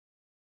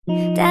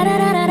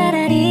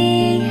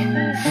다라라라라리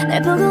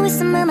널 보고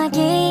있음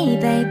음악이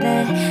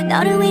baby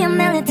너를 위한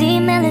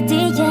멜로디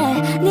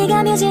yeah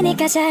네가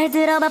뮤즈니까 잘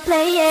들어봐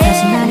play it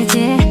다시 말이지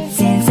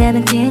since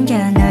 17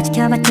 girl 널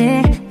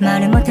지켜봤지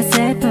말을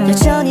못했을 뿐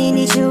여전히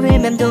네 주위를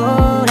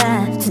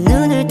맴돌아 두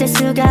눈을 뗄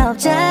수가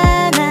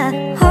없잖아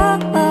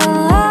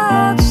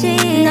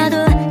혹시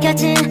너도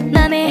같은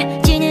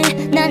맘을 지는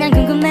난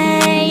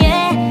궁금해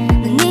yeah.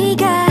 넌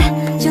네가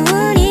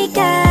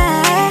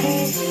좋으니까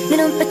내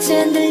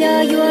눈빛은 들려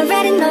you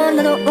already know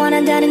너도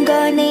원한다는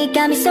걸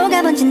네가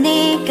미소가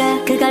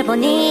번지니까 그걸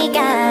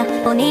보니까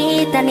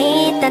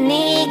보니따-니다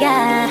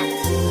네가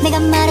내가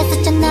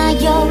말했었잖아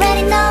you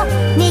already know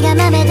네가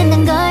맘에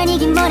드는 걸 네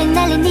긴 머리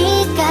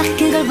날리니까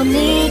그걸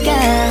보니까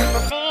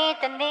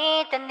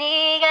보니따-니다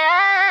네가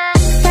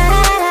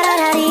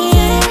다라라라라리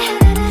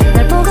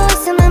널 보고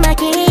있음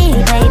음악이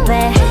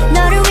baby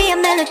너를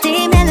위한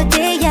멜로디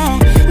yeah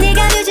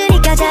네가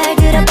뮤즈니까 잘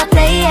들어봐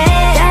play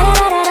it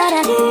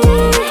다라라라라리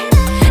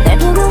널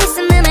보고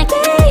있음 음악이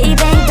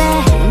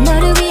baby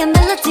너를 위한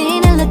멜로디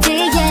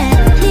yeah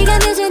네가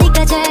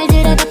뮤즈니까 잘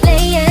들어봐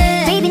play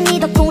it baby 네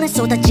덕분에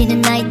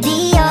쏟아지는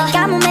아이디어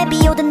가뭄에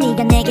비오던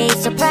네가 내게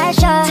있어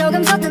pressure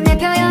조금 섰던 내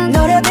표현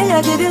너를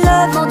빌려 give you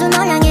love 모두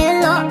널 향해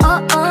일러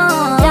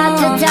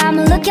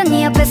따뜻함을 느껴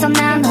네 옆에서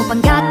난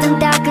호빵 같은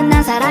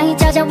따끈한 사랑이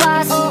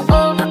찾아왔어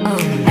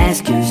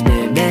Excuse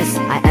me miss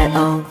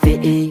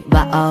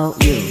I-L-O-V-E-Y-O-U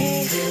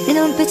네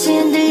눈빛이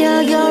흔들려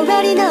you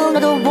already know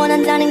너도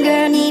원한다는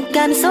걸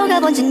네가 미소가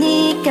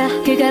번지니까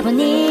그걸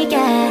보니까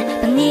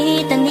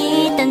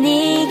보니따-니다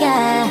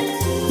네가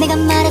내가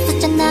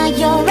말했었잖아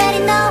you already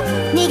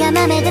know 네가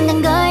맘에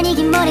드는 걸 네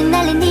긴 머리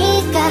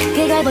날리니까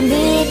그걸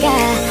보니까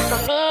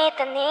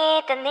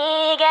보니따-니다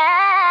네가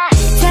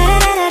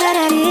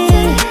다라라라라리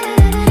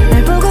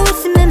널 보고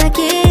있음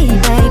음악이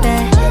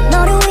baby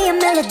너를 위한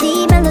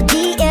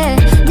멜로디 yeah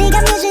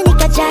네가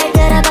뮤즈니까 잘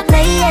들어봐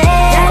play it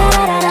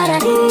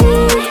다라라라라리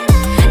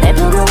널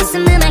보고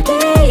있음 음악이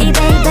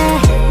baby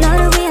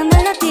너를 위한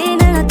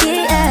멜로디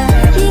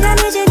yeah 네가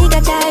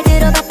뮤즈니까 잘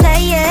들어봐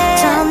play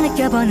it 처음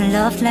느껴보는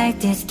love like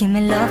this give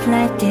me love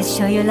like this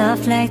show you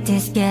love like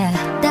this yeah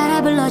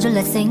따라 불러줘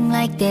let's sing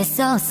like this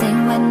so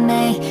sing with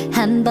me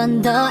한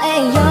번 더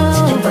ayo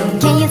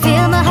Can you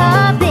feel my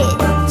heartbeat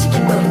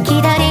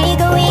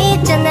기다리고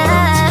있잖아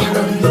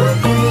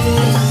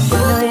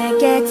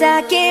너에게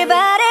닿길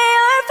바래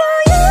all for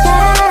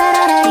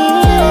다라라라리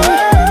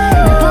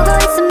널 보고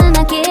있음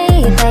음악이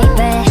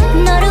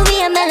baby 너를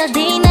위한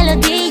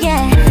멜로디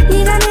yeah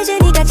네가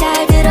뮤즈니까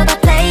잘 들어봐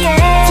play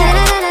it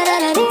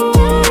다라라라라리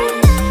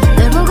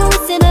널 보고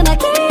있음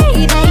음악이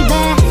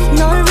baby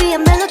너를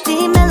위한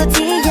멜로디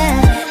yeah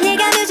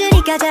네가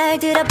뮤즈니까 잘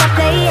들어봐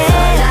play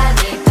it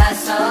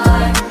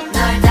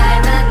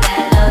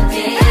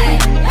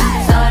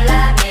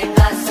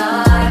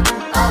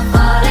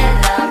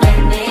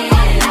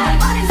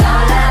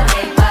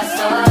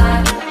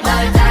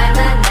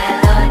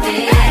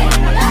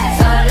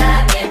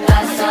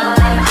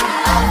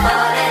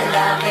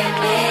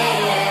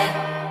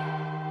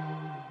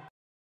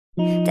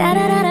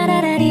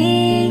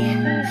다라라라라리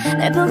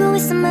널 보고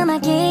있음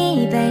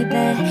음악이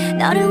baby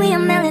너를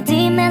위한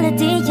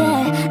멜로디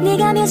yeah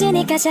네가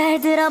뮤즈니까 잘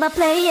들어봐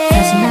play it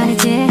다시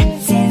말이지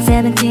since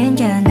 17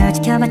 girl 널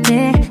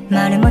지켜봤지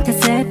말을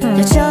못했을 뿐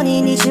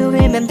여전히 네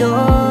주위를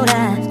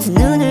맴돌아 두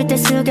눈을 뗄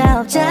수가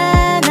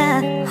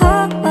없잖아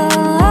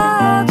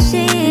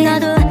혹시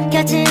너도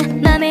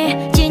같은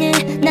맘을 지는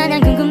난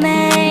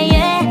궁금해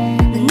yeah.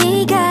 넌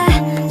네가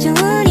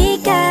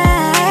좋으니까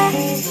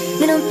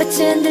내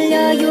눈빛은 들려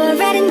you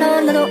already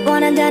know 너도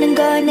원한다는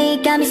걸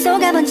네가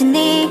미소가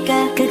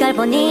번지니까 그걸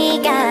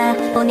보니까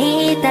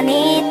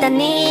보니따-니다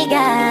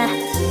네가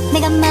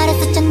내가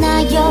말했었잖아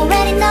you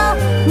already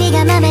know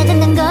네가 맘에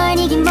드는 걸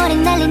네 긴 머리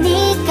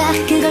날리니까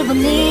그걸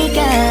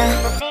보니까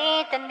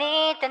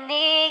보니따-니다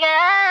네가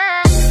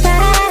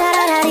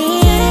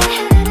다라라라라리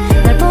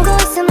널 보고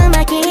있음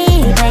음악이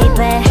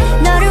baby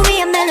너를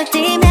위한 멜로디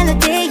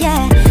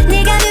yeah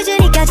네가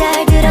뮤즈니까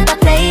잘 들어봐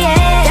play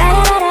it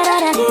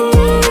다라라라라리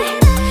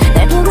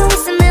널 보고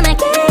있음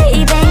음악이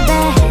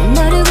baby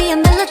너를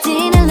위한 멜로디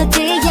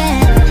yeah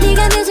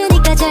네가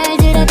뮤즈니까 잘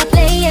들어봐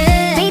play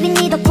it baby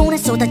네 덕분에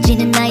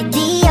쏟아지는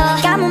아이디어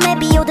가뭄에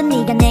비오던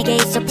네가 내게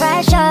있어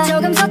pressure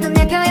조금 섰던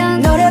내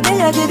표현 너를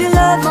빌려 give you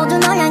love 모두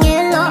널 향해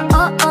일러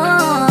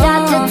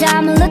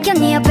따뜻함을 느껴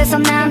네 옆에서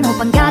난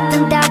호빵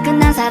같은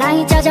따끈한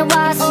사랑이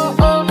찾아왔어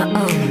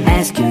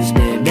Excuse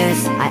me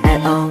miss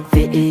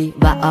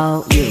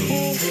I-L-O-V-E-Y-O-U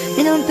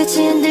네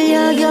눈빛이 흔들려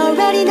you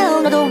already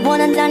know 너도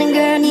원한다는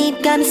걸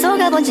네가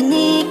미소가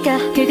번지니까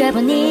그걸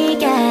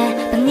보니까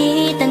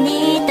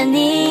보니따-니다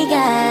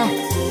네가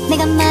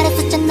내가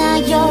말했었잖아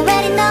you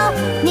already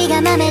know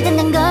네가 맘에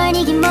드는 걸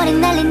네 긴 머리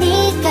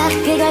날리니까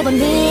그걸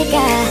보니까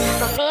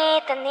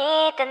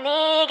보니따-니다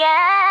네가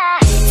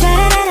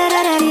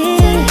다라라라라리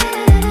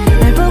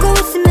널 보고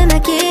있음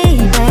음악이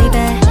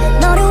baby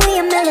너를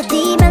위한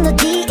멜로디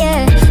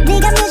yeah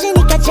네가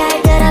뮤즈니까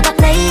잘 들어봐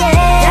play it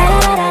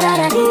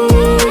다라라라라리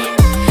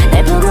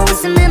널 보고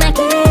있음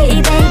음악이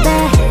baby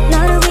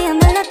너를 위한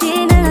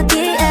멜로디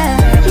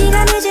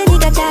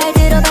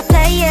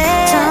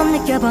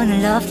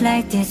love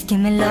like this, give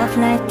me love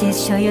like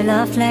this, show you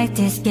love like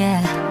this,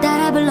 yeah.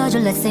 따라 불러줘,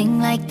 let's sing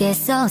like this,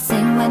 so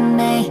sing with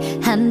me.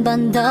 한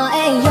번 더,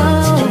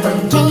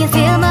 ayo. Can you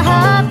feel my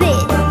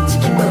heartbeat?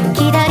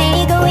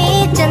 기다리고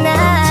있잖아.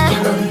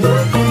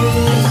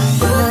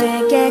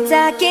 너에게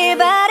닿길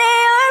바래.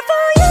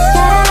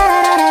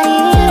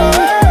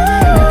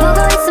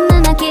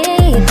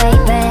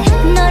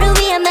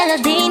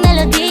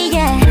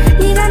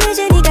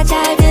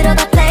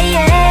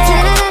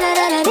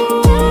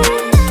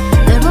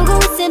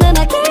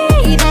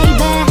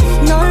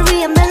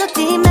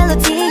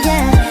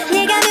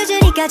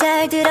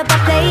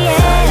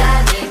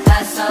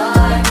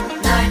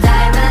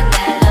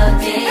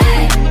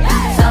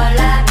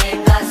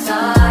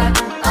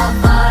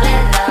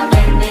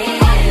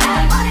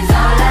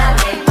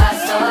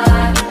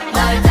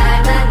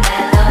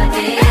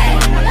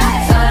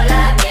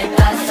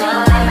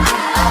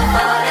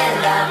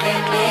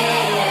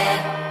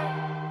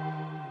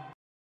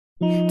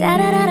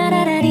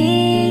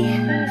 다라라라라리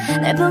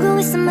날 보고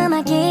있음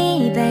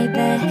음악이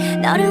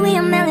baby 너를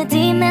위한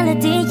멜로디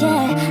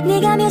yeah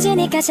네가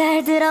뮤즈니까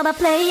잘 들어봐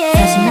play it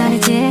다시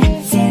말이지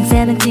since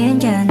 17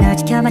 yeah 널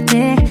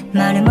지켜봤지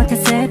말을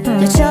못했을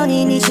뿐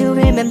여전히 네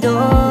주위를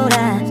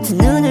맴돌아 두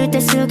눈을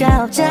뗄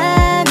수가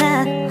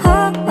없잖아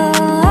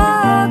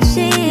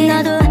혹시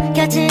너도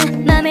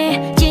같은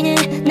맘을 지는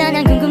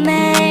나는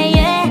궁금해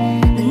yeah.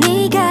 넌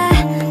네가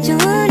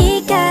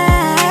좋으니까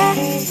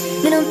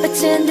내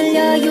눈빛은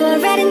들려 You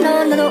already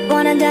know 너도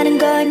원한다는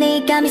걸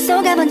네가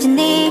미소가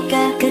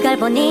번지니까 그걸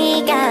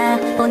보니까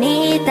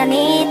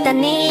보니따-니다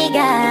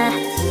네가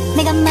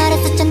내가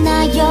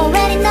말했었잖아 You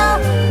already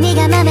know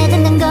네가 맘에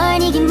드는 걸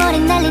네 긴 머리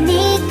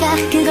날리니까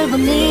그걸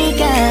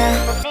보니까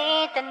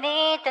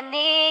보니따-니다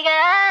네가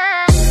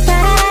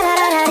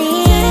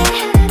다라라라리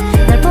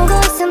널 보고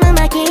있음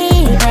음악이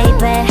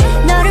baby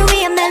너를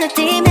위한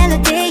멜로디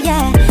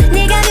yeah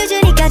네가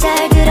뮤즈니까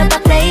잘 들어봐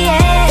play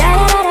it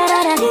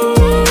다라라라라리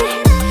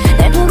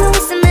널 보고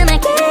있음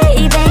음악이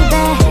baby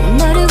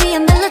너를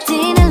위한 멜로디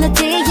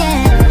yeah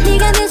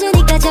네가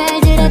뮤즈니까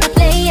잘 들어봐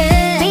play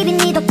it baby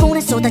네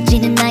덕분에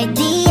쏟아지는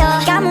아이디어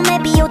가뭄에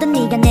비오던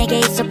네가 내게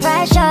있어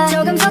pressure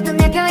조금 서툰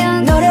내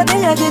표현 노래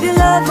빌려 give you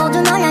love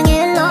모두 널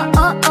향해 love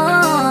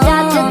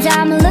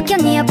따뜻함을 느껴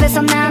네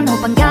옆에서 난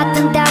호빵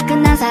같은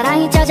따끈한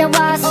사랑이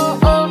찾아왔어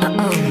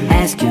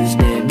Excuse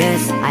me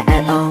miss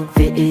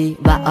I-L-O-V-E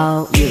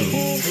Y-O-U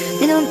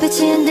네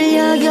눈빛이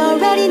흔들려 You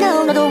already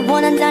know 너도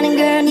원한다는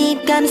걸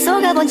네가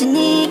미소가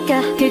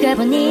번지니까 그걸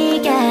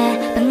보니까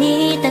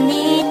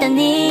보니따-니다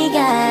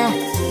네가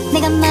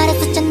내가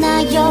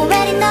말했었잖아 You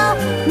already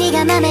know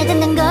네가 맘에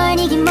드는 걸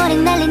네 긴 머리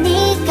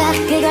날리니까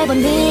그걸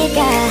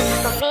보니까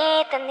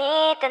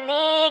보니따-니다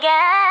네가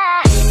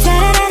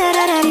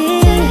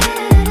다라라라라리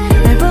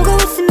널 보고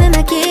있음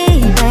음악이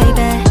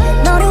baby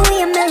너를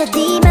위한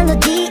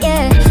멜로디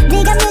yeah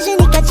네가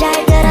뮤즈니까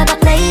잘 들어봐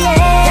play it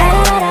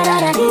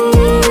다라라라라리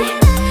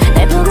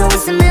널 보고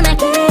있음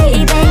음악이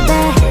baby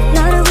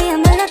너를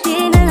위한 멜로디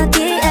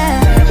yeah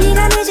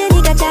네가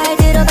뮤즈니까 잘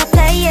들어봐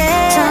play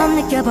it 처음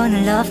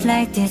느껴보는 love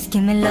like this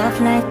give me love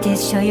like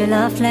this show you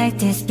love like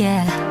this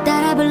yeah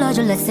따라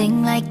불러줘 let's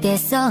sing like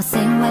this so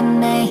sing with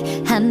me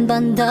한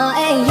번 더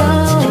ayo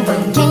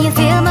Can you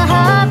feel my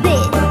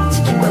heartbeat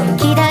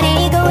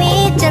기다리고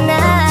있잖아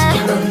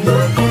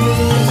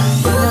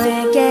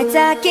너에게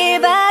닿길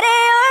바래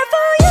all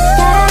for you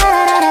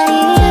다라라라리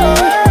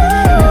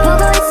널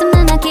보고 있음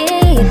음악이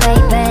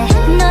baby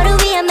너를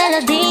위한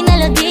멜로디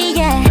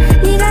yeah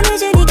네가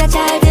뮤즈니까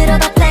잘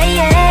들어봐 play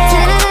it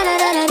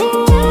다라라라라리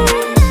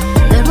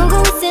널 보고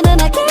있음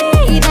음악이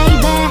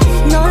baby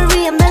너를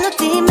위한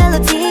멜로디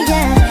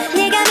yeah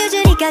네가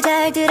뮤즈니까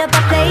잘 들어봐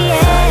play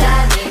it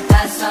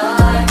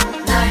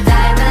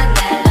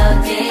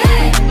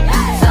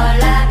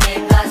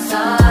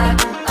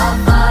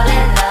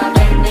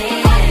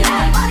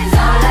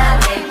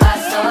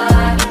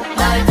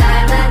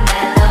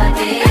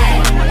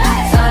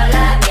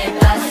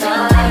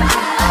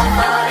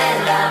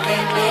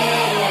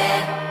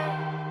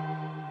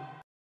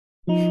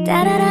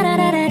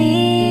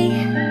다라라라라리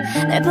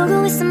널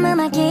보고 있음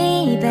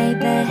음악이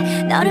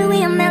baby 너를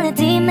위한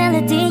멜로디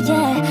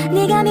yeah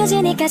네가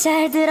뮤즈니까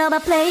잘 들어봐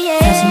play it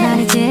다시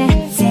말이지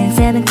since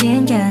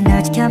 17 yeah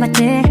널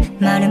지켜봤지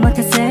말을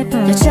못했을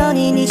뿐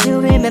여전히 네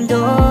주위를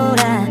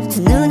맴돌아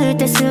두 눈을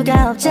뗄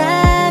수가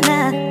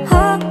없잖아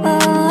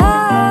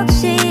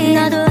혹시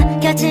너도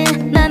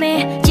같은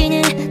맘을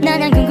지는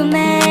나는 궁금해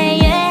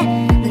yeah.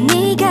 넌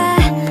네가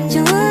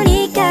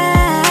좋으니까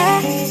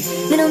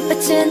내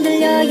눈빛은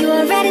들려 You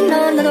already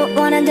know 너도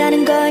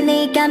원한다는 걸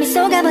네가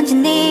미소가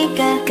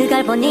번지니까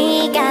그걸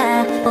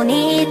보니까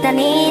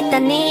보니따-니다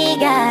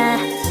네가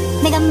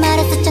내가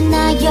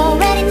말했었잖아 You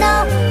already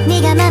know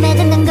네가 맘에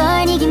드는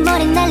걸 네 긴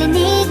머리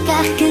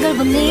날리니까 그걸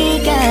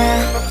보니까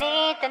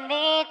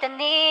보니따-니다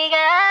네가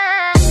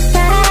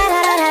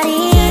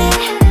다라라라라리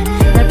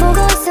널 보고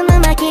있음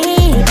음악이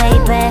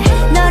baby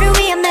너를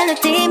위한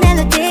멜로디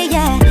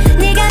yeah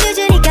네가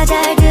뮤즈니까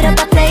잘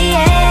들어봐 play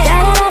it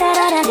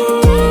다라라라라리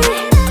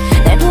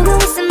널 보고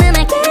있음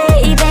음악이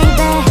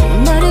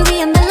baby 너를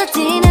위한 멜로디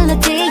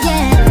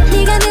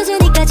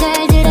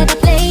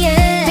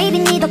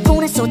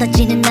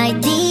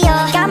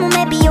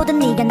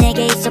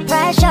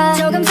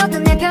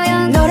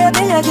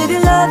I give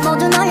you love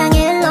모두 널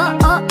향해 love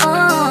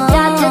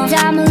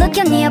따뜻함을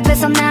느껴 네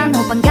옆에서 난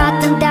호빵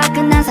같은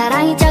따끈한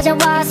사랑이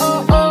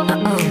찾아왔어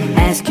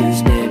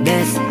Excuse me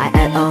miss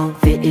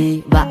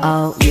I-L-O-V-E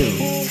Y-O-U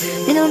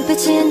네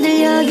눈빛이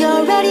흔들려 You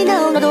already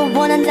know 너도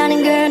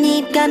원한다는 걸 네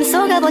입감이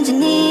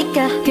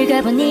속아번지니까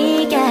그걸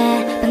보니까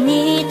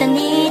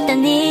bonita-nita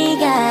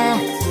네가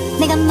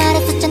내가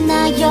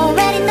말했었잖아 You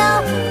already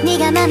know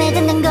네가 맘에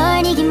든단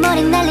걸 네 긴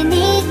머리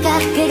날리니까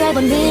그걸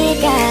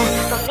보니까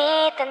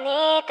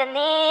bonita-nita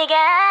네가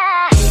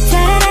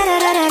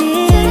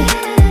다라라라라리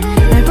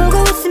널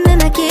보고 있으면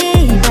막이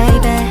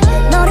baby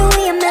너를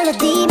위한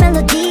멜로디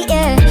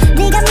yeah.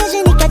 네가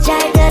뮤즈니까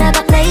잘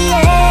들어봐 play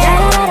it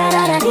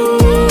다라라라라리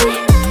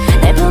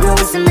날 보고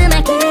있으면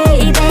막이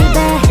baby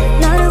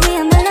너를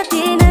위한 멜로디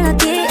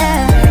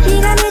yeah.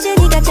 네가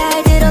뮤즈니까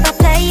잘 들어봐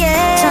play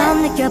it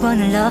처음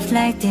느껴보는 love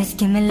like this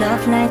give me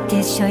love like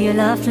this show you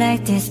love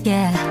like this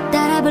yeah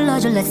따라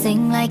불러줘 let's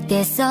sing like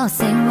this so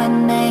sing with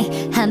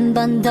me 한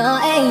번 더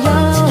ayo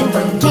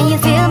Can you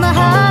feel my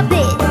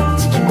heartbeat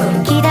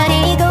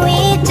기다리고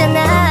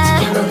있잖아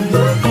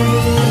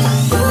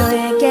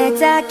너에게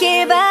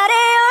닿길 바래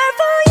all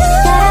for you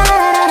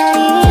따라라라리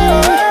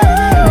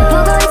널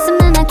보고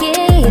있으면 막이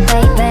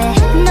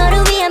baby 너를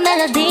위한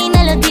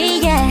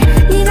멜로디 yeah.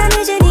 네가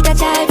뮤즈니까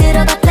잘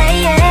들어봐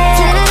play it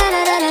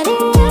따라라라라리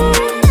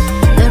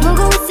널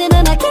보고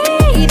있으면 막이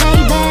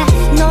baby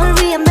너를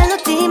위한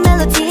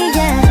멜로디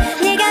yeah.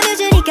 네가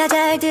뮤즈니까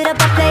잘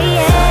들어봐 play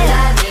it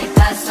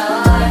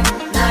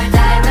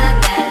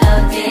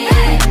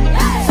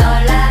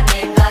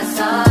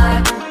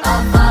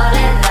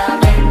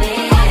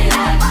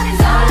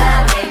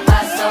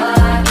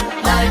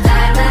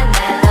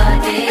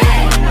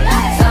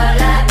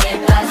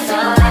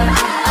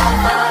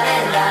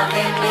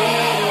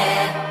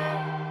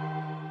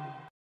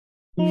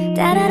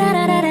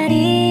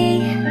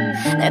다라라라라리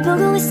널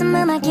보고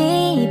있으면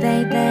막이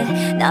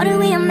baby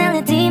너를 위한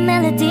멜로디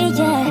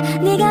yeah.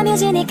 네가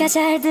뮤즈니까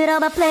잘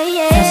들어봐 play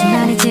it 다시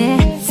말이지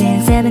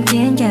since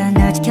 17년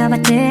널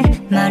지켜봤지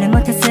말을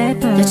못했을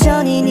뿐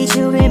여전히 네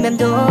주위를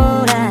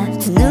맴돌아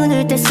두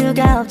눈을 뗄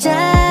수가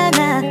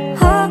없잖아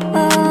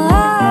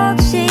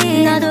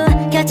혹시 너도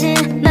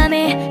같은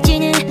맘을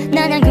지는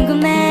난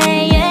궁금해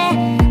yeah.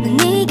 넌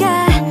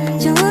네가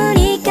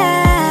좋으니까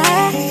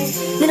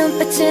내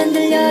눈빛은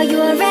들려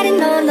You already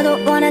know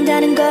너도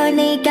원한다는 걸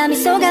네 감이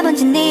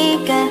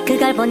속아번지니까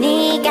그걸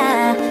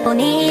보니까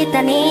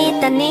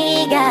bonita-nita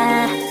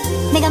네가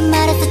내가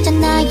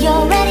말했었잖아 You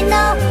already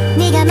know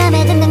네가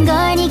맘에 든단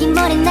걸 네 긴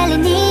머리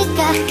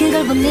날리니까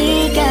그걸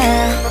보니까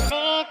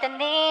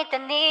bonita-nita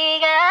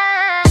네가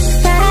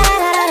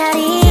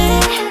다라라라라리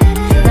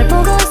널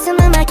보고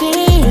있으면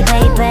막이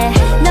baby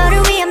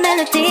너를 위한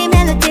멜로디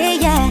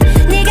yeah.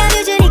 네가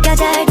뮤즈니까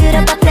잘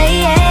들어봐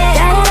play it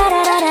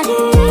다라라라라리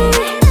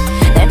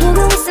널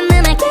보고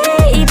있으면 막이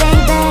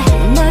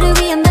baby 너를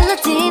위한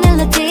멜로디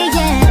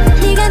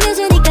yeah. 네가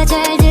뮤즈니까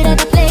잘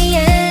들어봐 play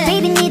it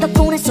baby 네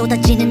덕분에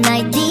쏟아지는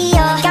아이디어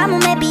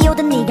가뭄에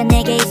비오던 네가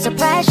내게 있어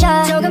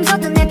pressure 조금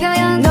서툰 내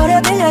표현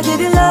노래 빌려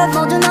give you love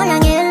모두 널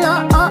향해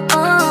love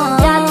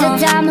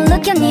따뜻함을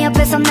느껴 네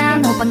옆에서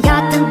난 호빵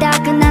같은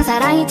따끈한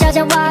사랑이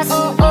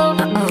찾아왔어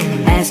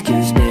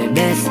Excuse me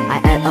miss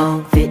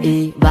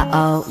I-L-O-V-E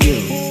Y-O-U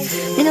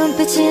네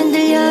눈빛이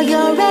흔들려 You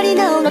already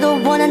know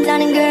너도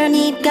원한다는 걸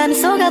네 입감이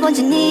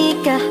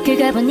속아번지니까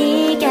그걸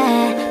보니까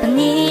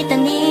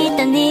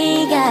bonita-nita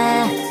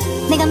네가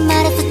내가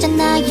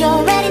말했었잖아 You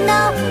already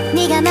know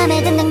네가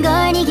맘에 든단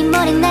걸 네 긴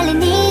머리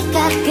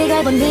날리니까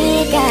그걸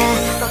보니까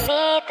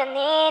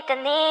bonita-nita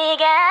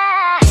네가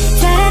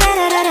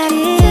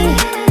다라라라라리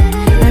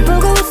널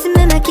보고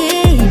있으면 막이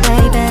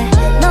baby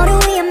너를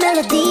위한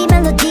멜로디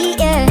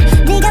yeah.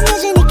 네가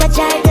뮤즈니까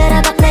잘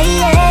들어봐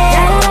play it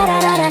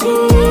다라라라라리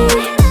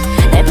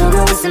널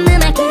보고 있으면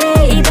막이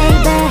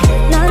baby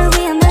너를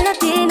위한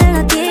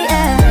멜로디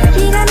yeah.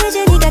 네가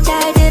뮤즈니까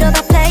잘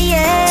들어봐 play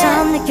it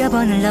처음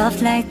느껴보는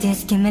love like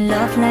this give me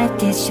love like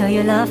this show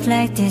you love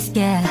like this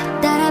yeah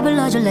따라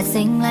불러줘 let's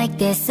sing like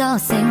this so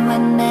sing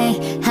with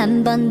me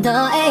한 번 더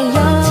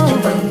ayo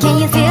Can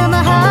you feel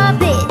my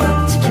heartbeat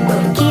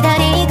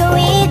기다리고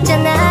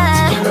있잖아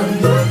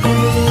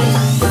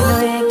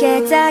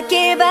너에게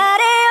닿길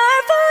바래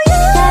all for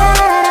you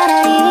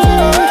따라라라리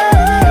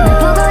널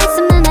보고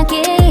있으면 막이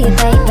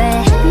baby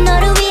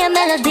너를 위한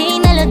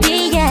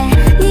멜로디 yeah.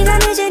 네가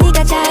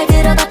뮤즈니까 잘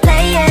들어봐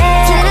play it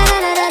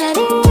따라라라라리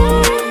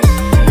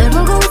널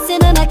보고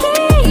있으면 막이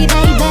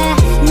baby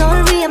너를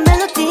위한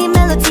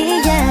멜로디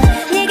yeah.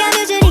 네가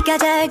뮤즈니까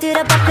잘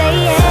들어봐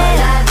play it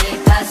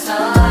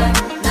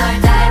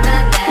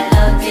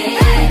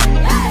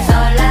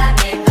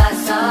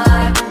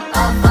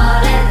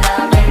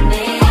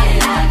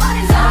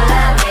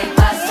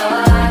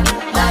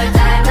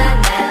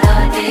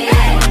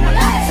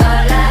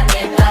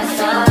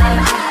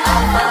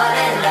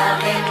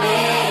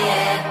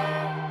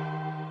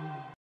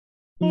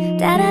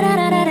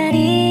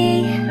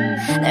따라라라라리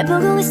널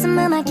보고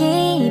있으면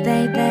막이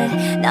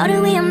baby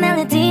너를 위한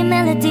멜로디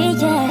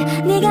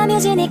yeah. 네가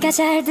뮤즈니까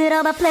잘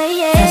들어봐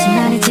play it 다시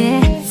말이지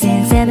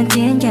since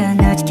 17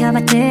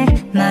 지켜봤지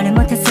말을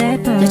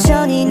못했을 뿐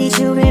여전히 네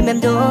주위를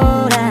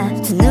맴돌아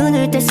두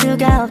눈을 뗄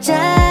수가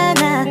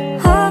없잖아.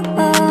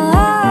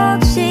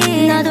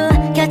 혹시 너도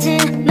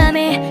같은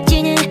맘을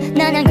지는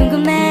나난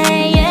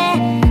궁금해 yeah.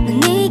 넌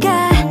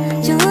네가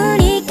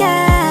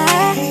좋으니까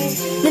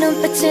내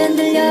눈빛은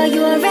들려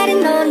You already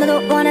know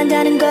너도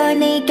원한다는 걸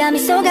네가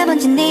미소가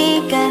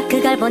번지니까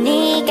그걸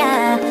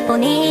보니까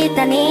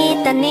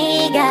보니따-니다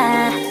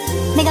네가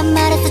내가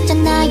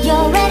말했었잖아 You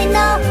already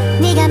know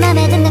네가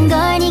맘에 드는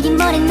걸 네 긴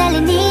머리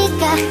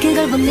날리니까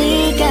그걸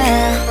보니까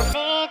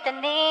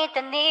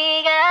보니따-니다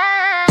네가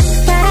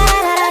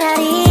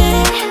다라라라리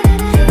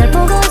널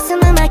보고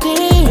있음 음악이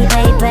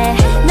baby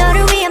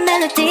너를 위한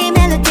멜로디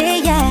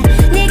멜로디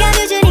yeah. 네가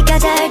뮤즈니까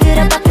잘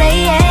들어봐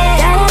play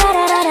yeah.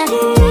 다라라라라리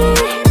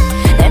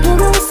널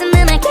보고 있음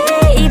음악이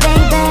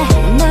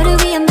baby 너를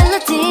위한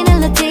멜로디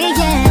멜로디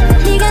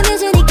yeah. 네가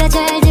뮤즈니까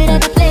잘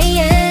들어봐 play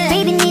yeah.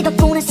 Baby 네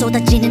덕분에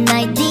쏟아지는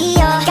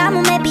아이디어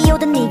가뭄에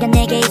비오던 네가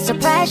내게 있어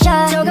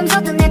pressure 조금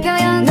서툰 내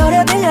표현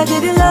노래 빌려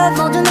give you love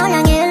모두 널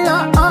향해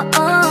love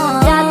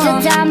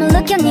따뜻함을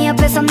느껴 네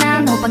옆에서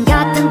난 호빵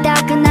같은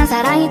따끈한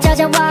사랑이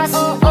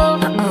찾아왔어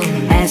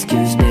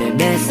Excuse me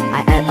miss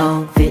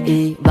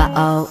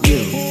ILOVEYOU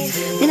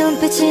네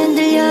눈빛이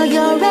흔들려 You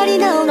already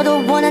know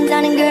너도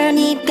원한다는 걸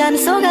네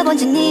미소가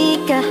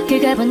번지니까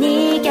그걸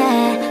보니까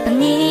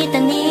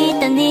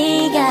보니따-니다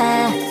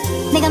네가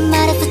내가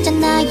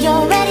말했었잖아 You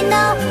already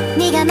know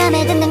네가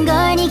맘에 드는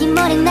걸 네 긴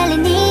머리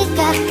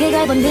날리니까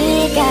그걸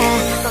보니까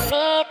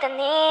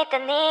보니따-니다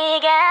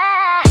네가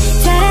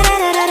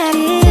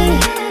다라라라라리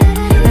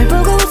널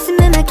보고 있음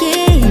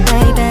음악이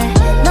baby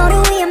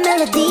너를 위한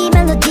멜로디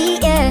멜로디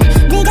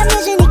yeah. 네가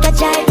뮤즈니까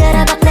잘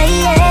들어봐 play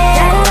yeah.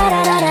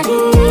 다라라라라리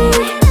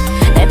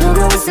널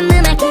보고 있음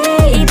음악이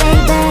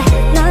baby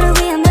너를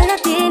위한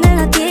멜로디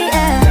멜로디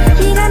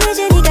yeah. 네가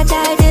뮤즈니까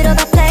잘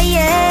들어봐 play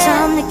yeah.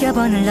 처음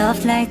느껴보는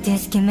love like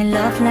this give me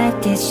love like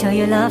this show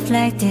you love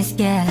like this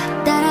yeah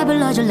따라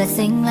불러줘 let's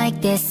sing like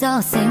this so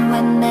sing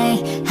with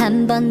me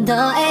한 번 더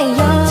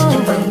ayo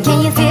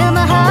Can you feel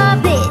my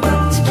heartbeat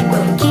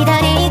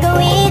기다리고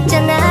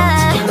있잖아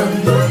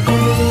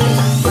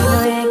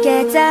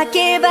너에게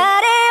닿길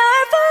바래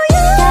all for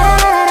you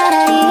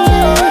다라라라리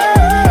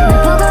널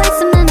보고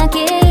있음 음악이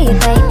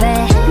baby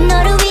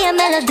너를 위한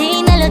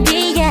멜로디 멜로디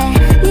yeah.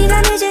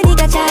 네가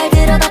뮤즈니까 잘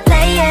들어봐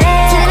play yeah.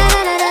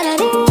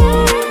 다라라라라리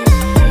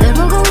널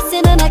보고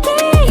있음 음악이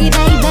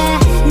baby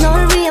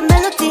너를 위한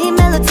멜로디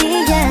멜로디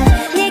yeah.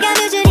 네가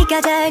뮤즈니까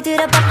잘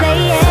들어봐 play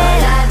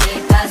yeah.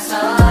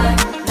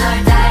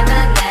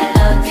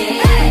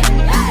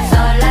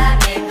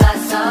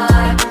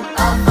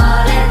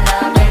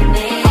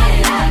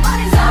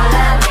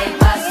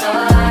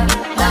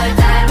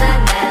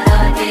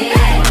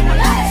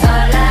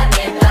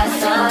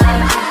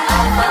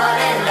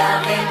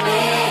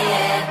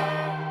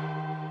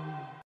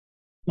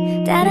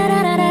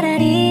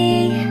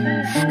 다라라라라리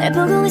널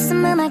보고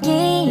있음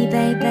음악이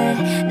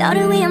baby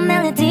너를 위한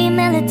멜로디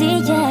멜로디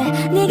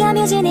yeah. 네가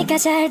뮤즈니까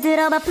잘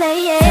들어봐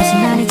play yeah. 다시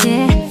말이지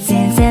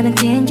since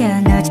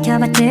 17년 널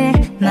지켜봤지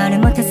말을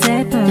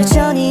못했을 뿐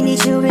여전히 네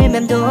주위를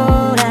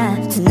맴돌아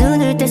두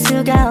눈을 뗄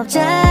수가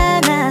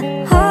없잖아.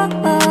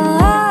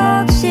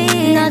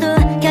 혹시 너도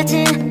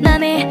같은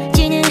맘을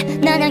지는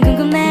나난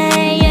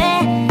궁금해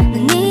yeah.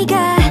 넌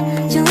네가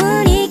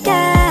좋으니까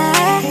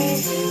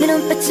내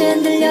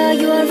눈빛은 들려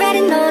You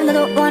already know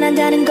너도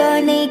원한다는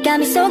걸 네가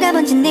미소가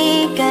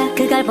번지니까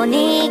그걸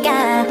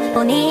보니까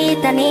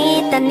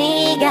보니따-니다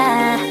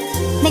네가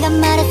내가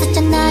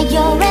말했었잖아 You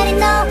already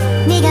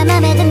know 네가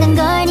맘에 드는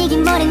걸 네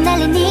긴 머리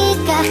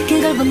날리니까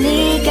그걸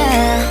보니까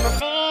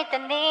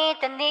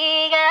보니따-니다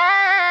네가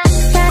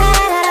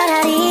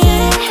다라라라리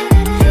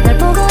널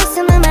보고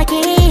있음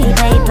음악이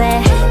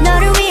baby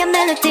너를 위한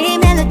멜로디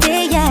멜로디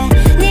yeah.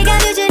 네가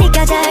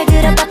뮤즈니까 잘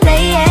들어봐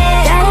play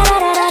yeah.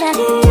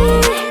 다라라라라리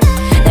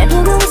널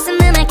보고 있음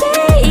음악이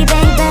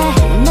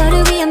baby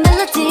너를 위한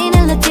멜로디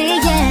멜로디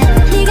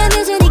yeah. 네가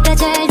뮤즈니까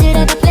잘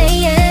들어봐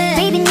play yeah.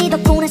 Baby 네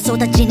덕분에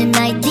쏟아지는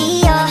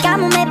아이디어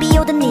가뭄에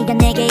비오던 네가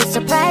내게 있어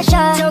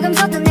pressure 조금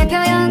서툰 내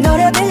표현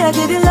노래 빌려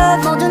give you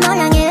love 모두 널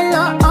향해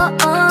love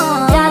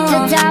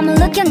따뜻함을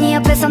느껴 네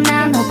옆에서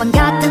난 호빵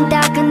같은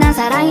따끈한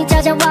사랑이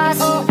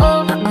찾아왔어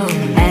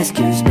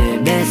Excuse me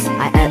miss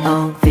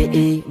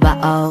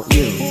ILOVEYOU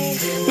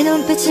네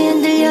눈빛이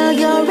흔들려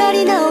You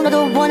already know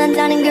너도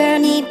원한다는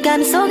걸 네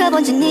미소가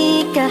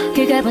번지니까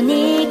그걸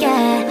보니까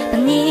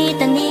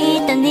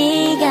보니따-니다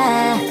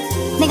네가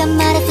내가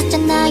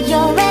말했었잖아 You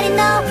already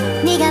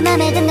know 네가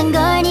맘에 드는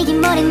걸 네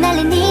긴 머리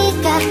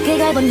날리니까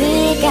그걸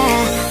보니까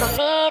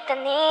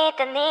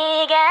보니따-니다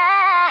네가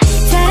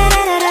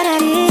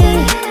다라라라라리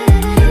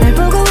널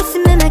보고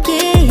있음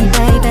음악이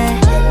baby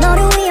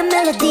너를 위한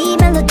멜로디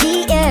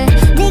멜로디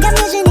yeah. 네가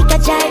뮤즈니까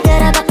잘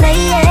들어봐 play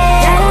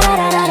yeah.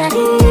 다라라라라리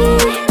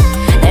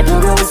널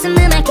보고 있음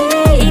음악이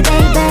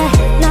baby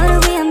너를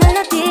위한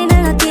멜로디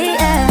멜로디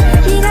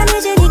yeah. 네가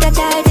뮤즈니까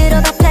잘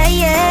들어봐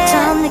play yeah.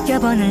 처음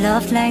느껴보는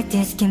love love like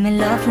this, give me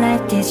love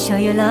like this, show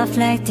you love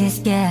like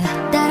this, yeah.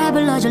 따라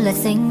불러줘,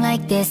 let's sing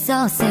like this,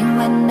 so sing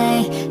with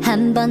me.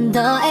 한 번 더,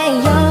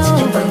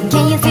 ayo.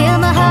 Can you feel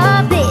my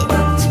heartbeat?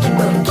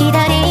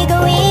 기다리고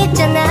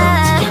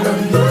있잖아.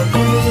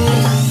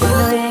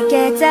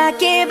 너에게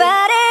닿길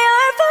바래.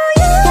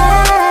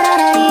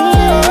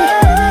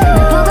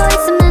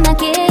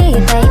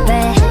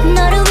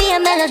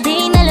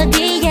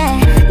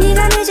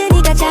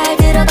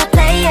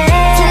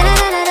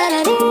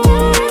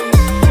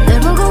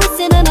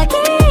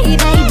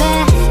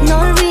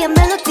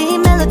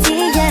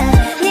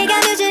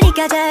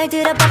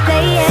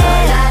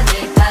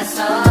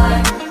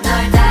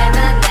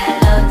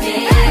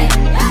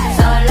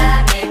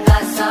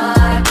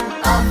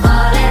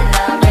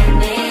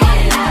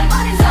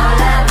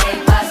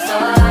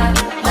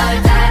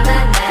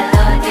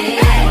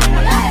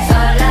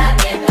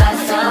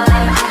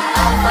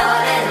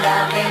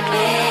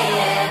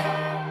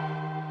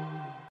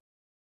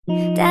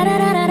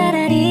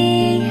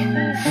 다라라라라리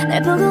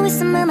날 보고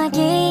있음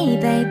음악이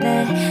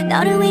baby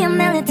너를 위한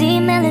멜로디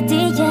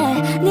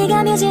yeah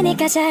네가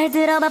뮤즈니까 잘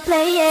들어봐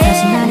play it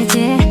다시 말이지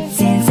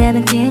since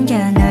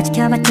 17 널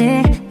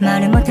지켜봤지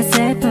말을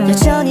못했을 뿐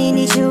여전히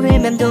네 주위를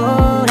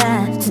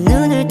맴돌아 두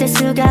눈을 뗄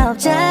수가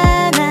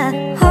없잖아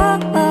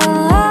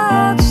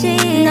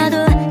혹시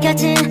너도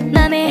같은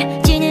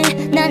맘을 지는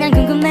나난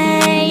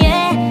궁금해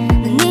yeah.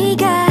 넌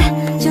네가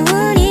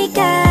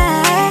좋으니까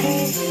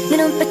내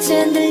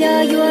눈빛은 들려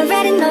You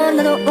already know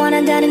너도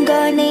원한다는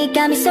걸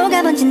네가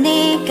미소가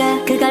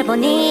번지니까 그걸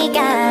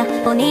보니까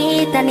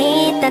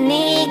보니따-니다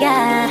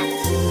네가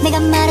내가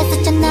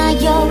말했었잖아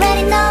You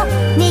already know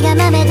네가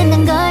맘에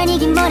드는 걸 네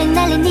긴 머리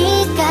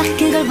날리니까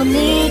그걸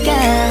보니까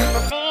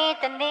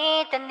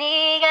보니따-니다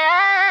네가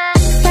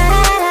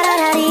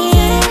다라라라리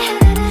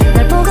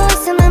널 보고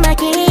있음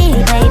음악이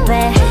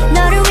baby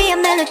너를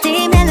위한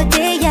멜로디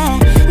yeah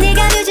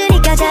네가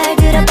뮤즈니까 잘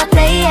들어봐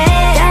play it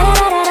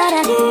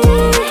다라라라라리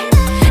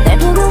널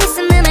보고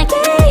있음 음악이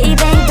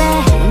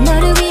baby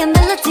너를 위한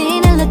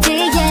멜로디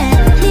yeah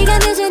네가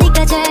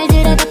뮤즈니까 잘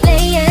들어봐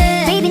play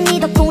it baby 네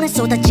덕분에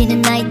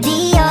쏟아지는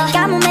아이디어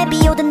가뭄에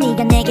비오던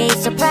네가 내게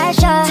있어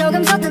pressure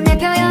조금 서툰 내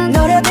표현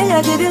노래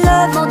빌려 give you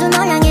love 모두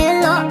널 향해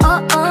일러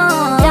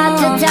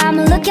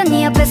따뜻함을 느껴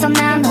네 옆에서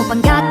난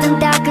호빵 같은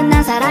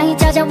따끈한 사랑이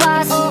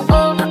찾아왔어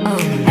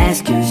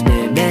Excuse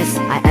me miss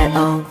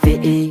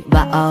I-L-O-V-E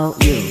Y-O-U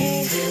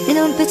네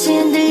눈빛이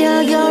흔들려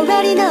You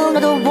already know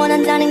너도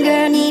원한다는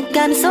걸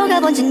네가 미소가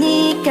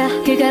번지니까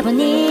그걸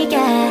보니까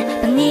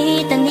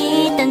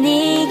보니따-니다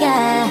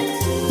네가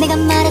내가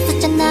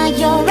말했었잖아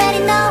You already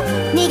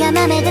know 네가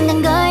맘에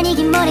드는 걸 네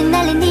긴 머리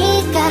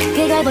날리니까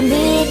그걸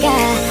보니까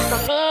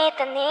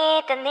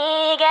보니따-니다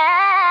네가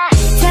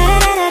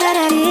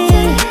다라라라라리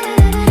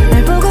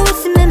널 보고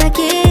있음 음악이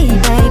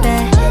baby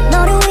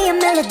너를 위한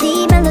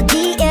멜로디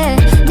yeah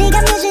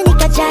네가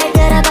뮤즈니까 잘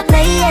들어봐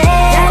play it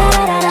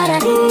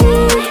다라라라라리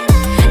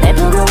널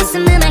보고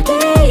있음 음악이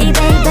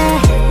baby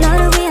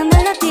너를 위한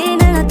멜로디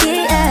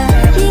yeah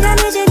네가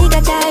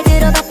뮤즈니까 잘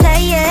들어봐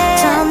play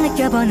it 처음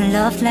느껴보는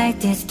love like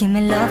this give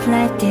me love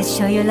like this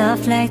show you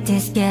love like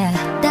this yeah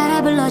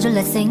따라 불러줘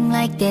let's sing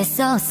like this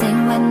so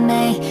sing with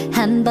me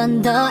한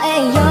번 더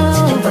ayo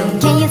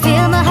Can you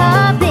feel my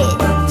heartbeat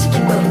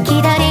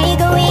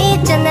기다리고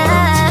있잖아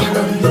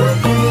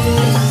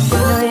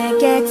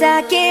너에게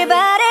닿길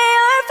바래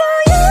all for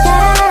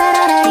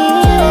다라라라리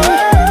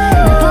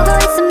널 보고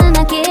있음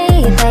음악이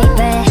baby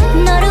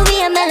너를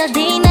위한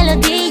멜로디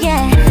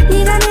yeah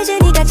네가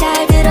뮤즈니까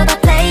잘 들어봐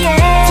play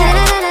it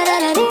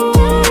다라라라라리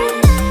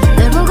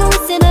널 보고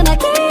있음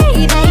음악이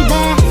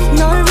baby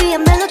너를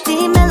위한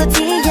멜로디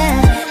yeah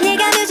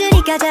네가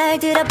뮤즈니까 잘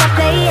들어봐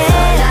play it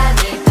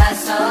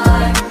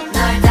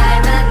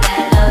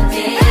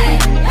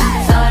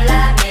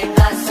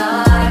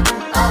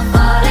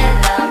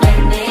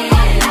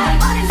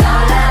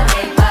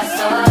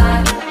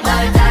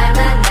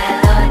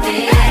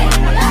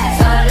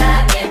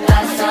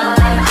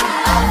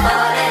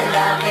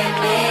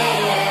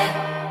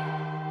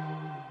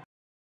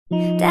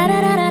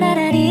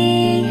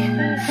다라라라라리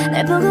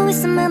날 보고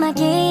있음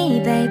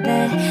음악이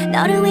baby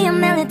너를 위한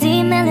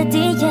멜로디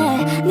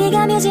yeah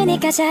네가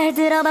뮤즈니까 잘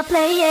들어봐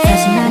play it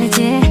다시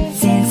말이지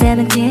since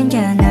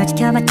 17 널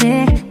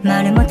지켜봤지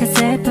말을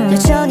못했을 뿐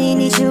여전히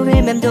네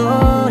주위를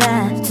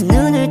맴돌아 두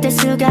눈을 뗄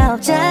수가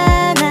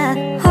없잖아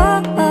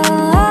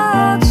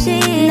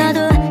혹시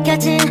너도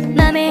같은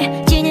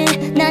맘을 지는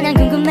나난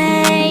궁금해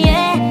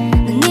yeah.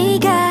 넌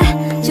네가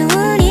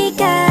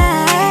좋으니까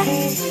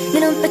내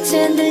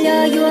눈빛은 들려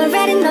You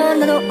already know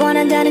너도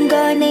원한다는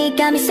걸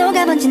네가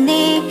미소가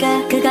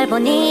번지니까 그걸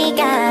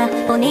보니까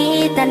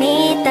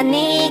보니따-니다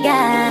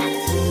네가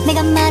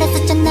내가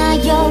말했었잖아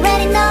You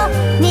already know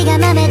네가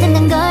맘에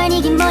드는 걸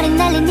네 긴 머리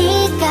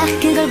날리니까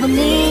그걸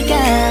보니까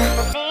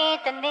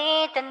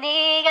보니따-니다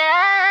네가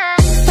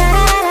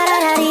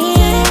다라라라라리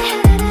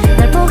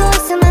널 보고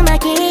있음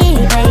음악이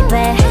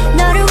baby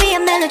너를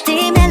위한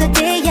멜로디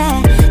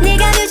yeah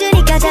네가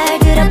뮤즈니까 잘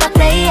들어봐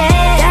play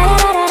it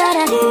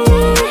다라라라라리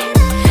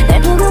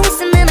널 보고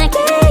있음 음악이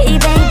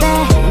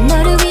baby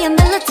너를 위한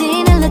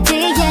멜로디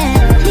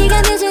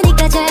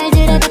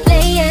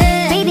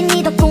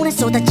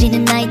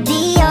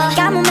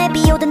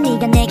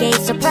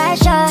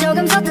pressure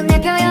조금 서툰 내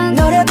표현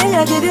너를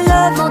빌려 give you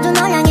love 모두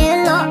널 향해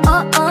일러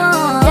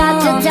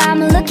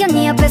따뜻함을 느껴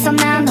네 옆에서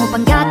난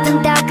호빵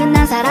같은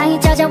따끈한 사랑이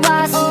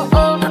찾아왔어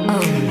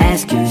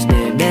Excuse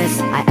me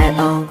miss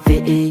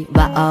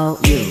I-L-O-V-E-Y-O-U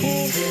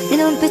네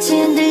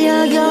눈빛이 흔들려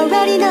You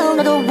already know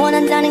너도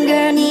원한다는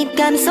걸 네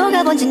입감이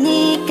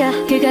속아번지니까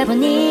그걸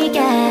보니까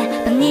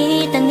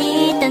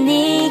bonita-nita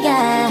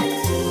네가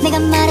내가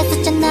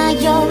말했었잖아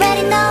You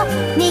already know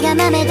네가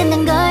맘에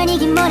드는 걸 네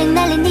긴 머리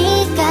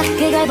날리니까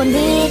그걸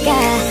보니까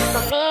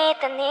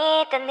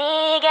bonita-nita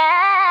네가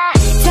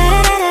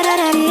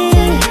다라라라라리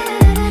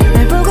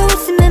널 보고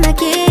있으면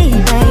막이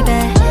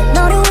baby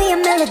너를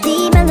위한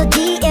멜로디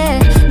멜로디 yeah.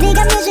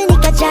 네가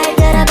뮤즈니까 잘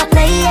들어봐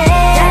play it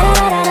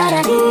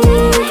다라라라라리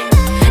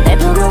널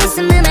보고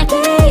있으면 막이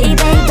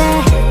baby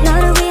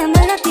너를 위한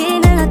멜로디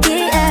멜로디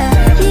yeah.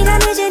 네가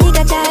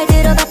뮤즈니까 잘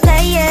들어봐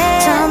play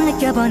it 처음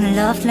느껴보는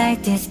love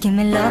like this give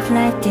me love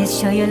like this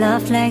show you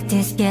love like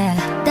this yeah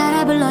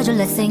따라 불러줘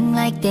let's sing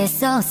like this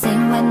so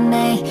sing with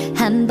me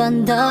한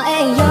번 더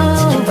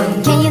ayo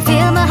Can you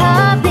feel my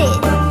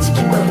heartbeat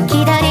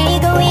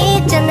기다리고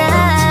있잖아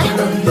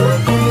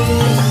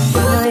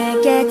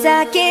너에게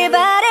닿길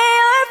바래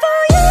all for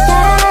you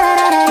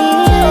다라라라리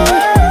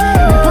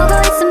널 보고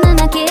있으면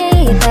막이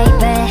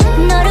baby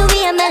너를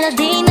위한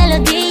멜로디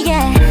멜로디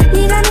yeah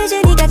네가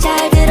뮤즈니까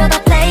잘 들어봐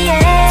play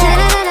it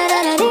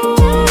다라라라라리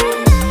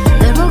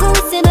널 보고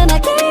있으면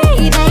막이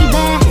baby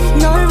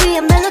너를 위한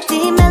멜로디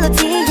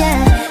멜로디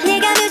yeah.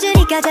 네가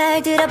뮤즈니까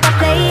잘 들어봐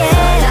play it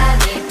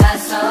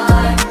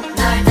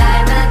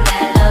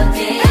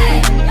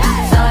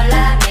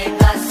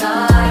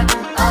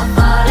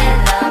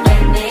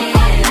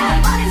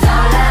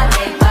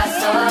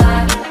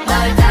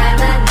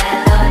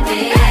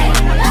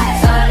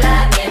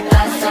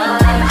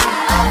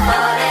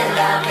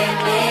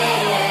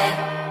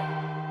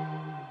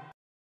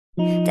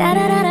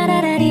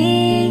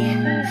다라라라라리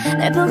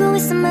널 보고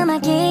있으면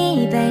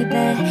막이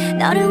baby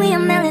너를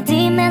위한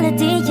멜로디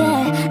멜로디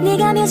yeah.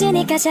 네가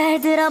뮤즈니까 잘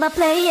들어봐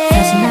play it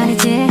다시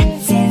말이지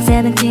since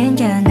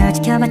 17년 널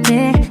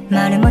지켜봤지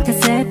말을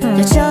못했을 뿐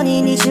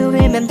여전히 네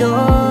주위를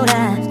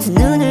맴돌아 두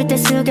눈을 뗄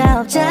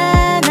수가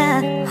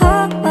없잖아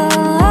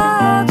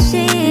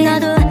혹시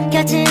너도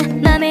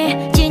같은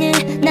맘을 지는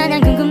난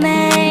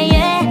궁금해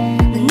yeah.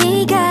 넌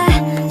네가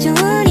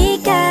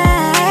좋으니까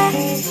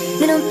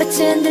내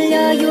눈빛은 들려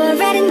You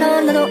already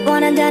know 너도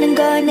원한다는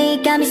걸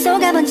네가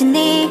미소가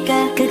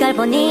번지니까 그걸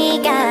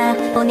보니까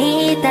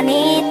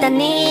bonita-nita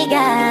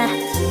네가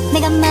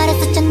내가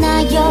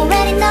말했었잖아 You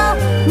already know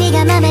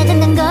네가 맘에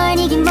드는 걸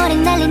네 긴 머리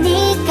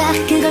날리니까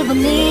그걸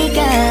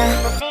보니까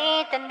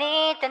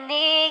bonita-nita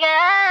네가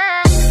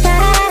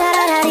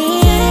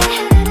다라라라라리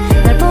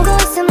널 보고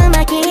있으면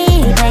막이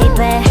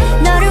baby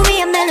너를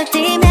위한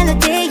멜로디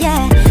멜로디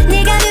yeah.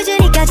 네가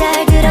뮤즈니까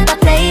잘 들어봐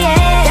play it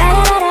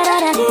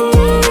다라라라라리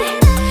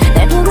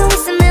널 보고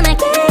있으면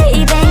막이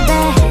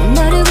baby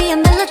너를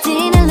위한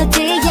멜로디 멜로디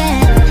yeah.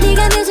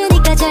 네가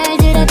뮤즈니까 잘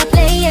들어봐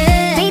play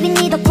it Baby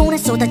네 덕분에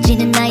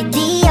쏟아지는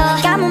아이디어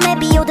가뭄에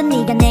비오던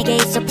네가 내게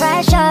있어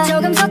pressure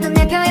조금 서툰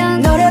내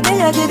표현 너를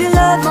빌려 give you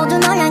love 모두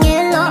널 향해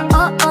일러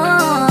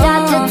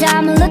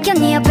따뜻함을 느껴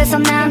네 옆에서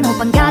난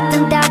호빵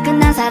같은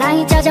따끈한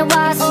사랑이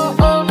찾아왔어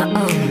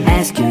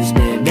Excuse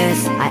me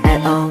miss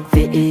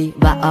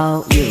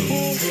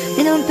I-L-O-V-E-Y-O-U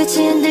네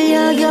눈빛이 흔들려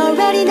You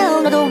already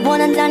know 너도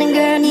원한다는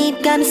걸 네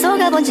입감이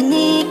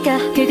속아번지니까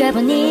그걸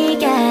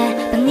보니까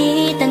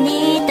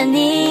bonita-nita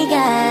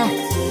네가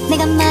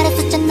내가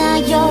말했었잖아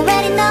You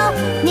already know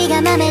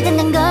네가 맘에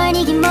드는 걸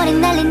네 긴 머리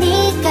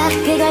날리니까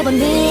그걸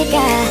보니까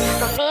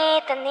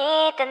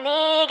bonita-nita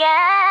네가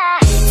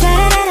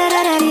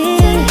다라라라라리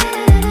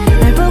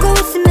널 보고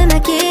있으면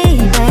막이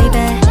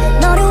baby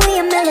너를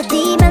위한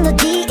멜로디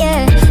멜로디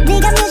yeah.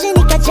 네가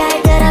뮤즈니까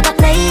잘 들어봐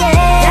play it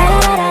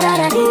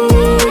다라라라라리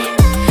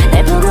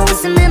널 보고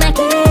있으면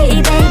막이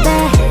baby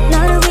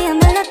너를 위한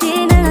멜로디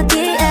멜로디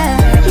yeah.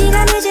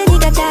 네가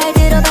뮤즈니까 잘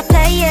들어봐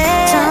play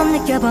it 처음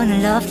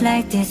느껴보는 love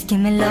like this give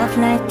me love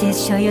like this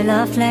show you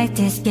love like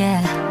this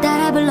yeah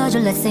따라 불러줘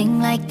let's sing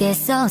like this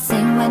so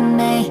sing with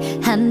me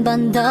한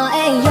번 더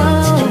ayo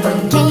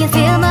Can you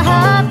feel my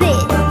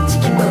heartbeat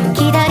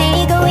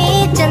기다리고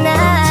있잖아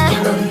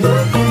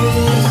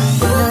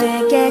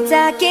너에게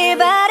닿길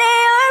바래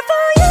all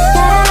for you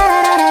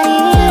다라라라리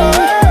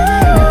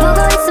널 보고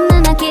있으면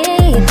막이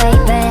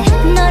baby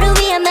너를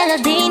위한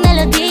멜로디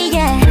멜로디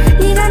yeah.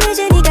 네가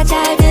뮤즈니까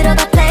잘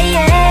들어봐 play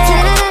it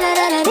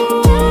다라라라라리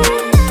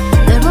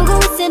널 보고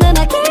있으면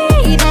막이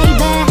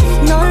baby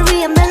너를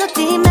위한 멜로디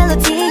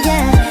멜로디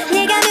yeah.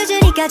 네가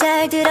뮤즈니까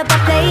잘 들어봐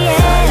play it